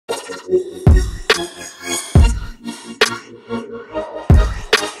On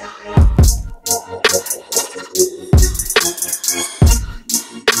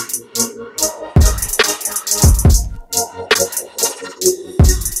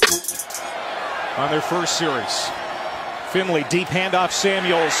their first series, Finley deep handoff,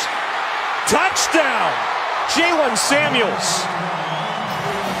 Samuels, touchdown! Jaylen Samuels.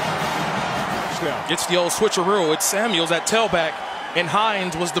 It's the old switcheroo. It's Samuels at tailback, and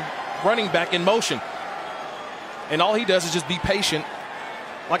Hines was the running back in motion. And all he does is just be patient.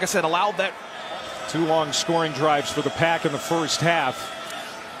 Like I said, allow that. 2 long scoring drives for the Pack in the first half.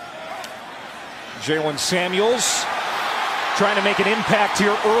 Jaylen Samuels trying to make an impact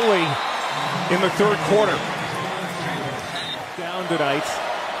here early in the third quarter. Down tonight.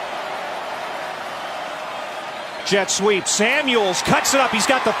 Jet sweep. Samuels cuts it up. He's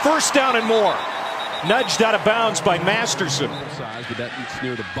got the first down and more. Nudged out of bounds by Masterson. But that's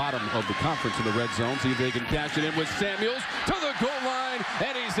near the bottom of the conference in the red zone. See if they can cash it in with Samuels to the goal line,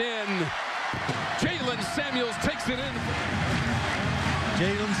 and he's in. Jaylen Samuels takes it in.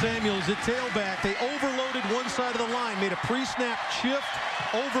 Jaylen Samuels at tailback. They overloaded one side of the line, made a pre-snap shift,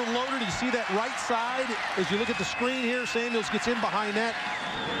 overloaded. You see that right side as you look at the screen here. Samuels gets in behind that.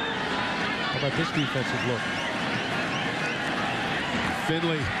 How about this defensive look?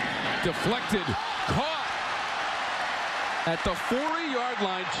 Finley deflected, caught at the 40-yard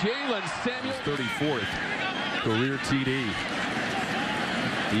line. Jaylen Samuels, 34th career TD.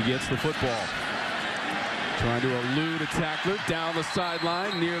 He gets the football. Trying to elude a tackler down the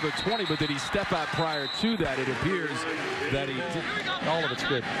sideline near the 20, but did he step out prior to that? It appears that he did. All of it's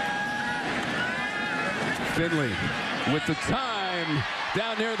good. Finley with the time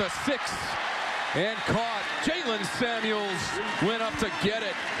down near the 6 and caught. Jaylen Samuels went up to get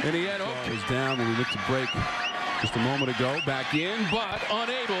it, and he had was down when we looked to break just a moment ago. Back in, but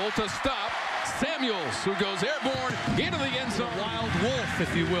unable to stop Samuels, who goes airborne into the end zone. Wild wolf,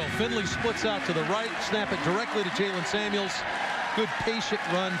 if you will. Finley splits out to the right, snap it directly to Jaylen Samuels. Good patient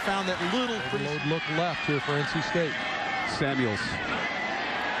run, found that little look left here for NC State. Samuels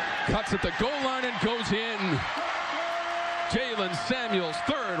cuts at the goal line and goes in. Jaylen Samuels,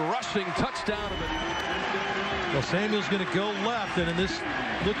 third rushing touchdown. Well, Samuels going to go left, and in this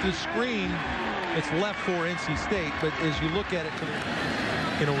look at the screen, it's left for NC State. But as you look at it,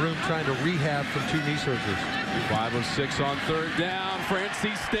 in a room trying to rehab from 2 knee surgeries. 5 of 6 on third down for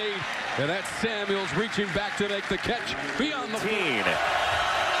NC State, and that's Samuels reaching back to make the catch beyond the 15.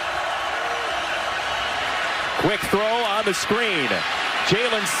 Quick throw on the screen.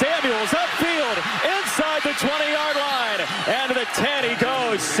 Jaylen Samuels upfield inside the 20-yard line, and to the 10 he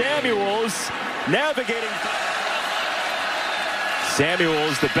goes. Samuels navigating.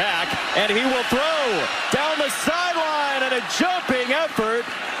 Samuels the back, and he will throw down the sideline, and a jumping effort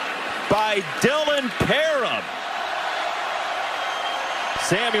by Dylan Parham.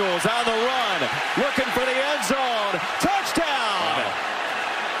 Samuels on the run, looking for the end zone. Touchdown!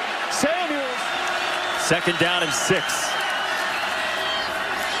 Samuels. 2nd down and 6.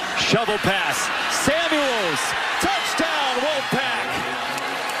 Shovel pass. Samuels. Touchdown, Wolfpack.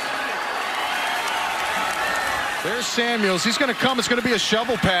 There's Samuels. He's going to come. It's going to be a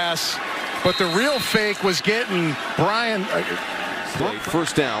shovel pass. But the real fake was getting Brian.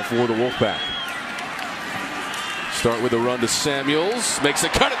 First down for the Wolfpack. Start with a run to Samuels. Makes a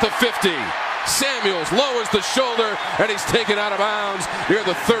cut at the 50. Samuels lowers the shoulder, and he's taken out of bounds near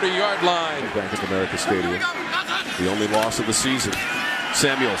the 30-yard line. Bank of America Stadium. The only loss of the season.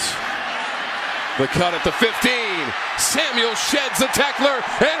 Samuels. The cut at the 15. Samuels sheds the tackler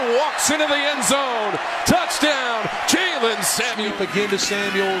and walks into the end zone. Touchdown, Jaylen Samuels. Again to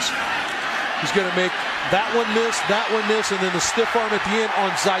Samuels. He's going to make that one miss, and then the stiff arm at the end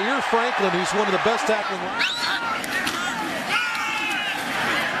on Zaire Franklin, who's one of the best tackling.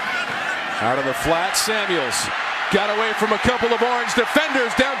 Out of the flat, Samuels got away from a couple of orange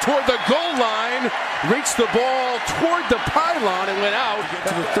defenders down toward the goal line. Reached the ball toward the pylon and went out.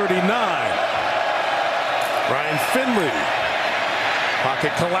 To the 39. Ryan Finley.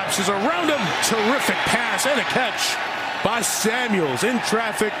 Pocket collapses around him. Terrific pass and a catch by Samuels in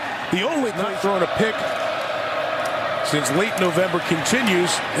traffic. The only not thrown a pick since late November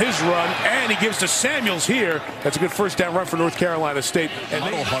continues his run, and he gives to Samuels here. That's a good first down run for North Carolina State. And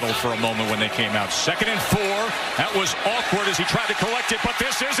Huddle for a moment when they came out. 2nd and 4. That was awkward as he tried to collect it, but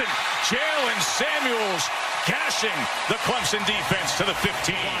this isn't. Jaylen Samuels gashing the Clemson defense to the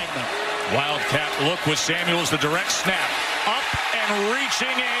 15. Wildcat look with Samuels, the direct snap. Up and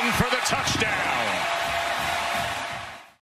reaching in for the touchdown.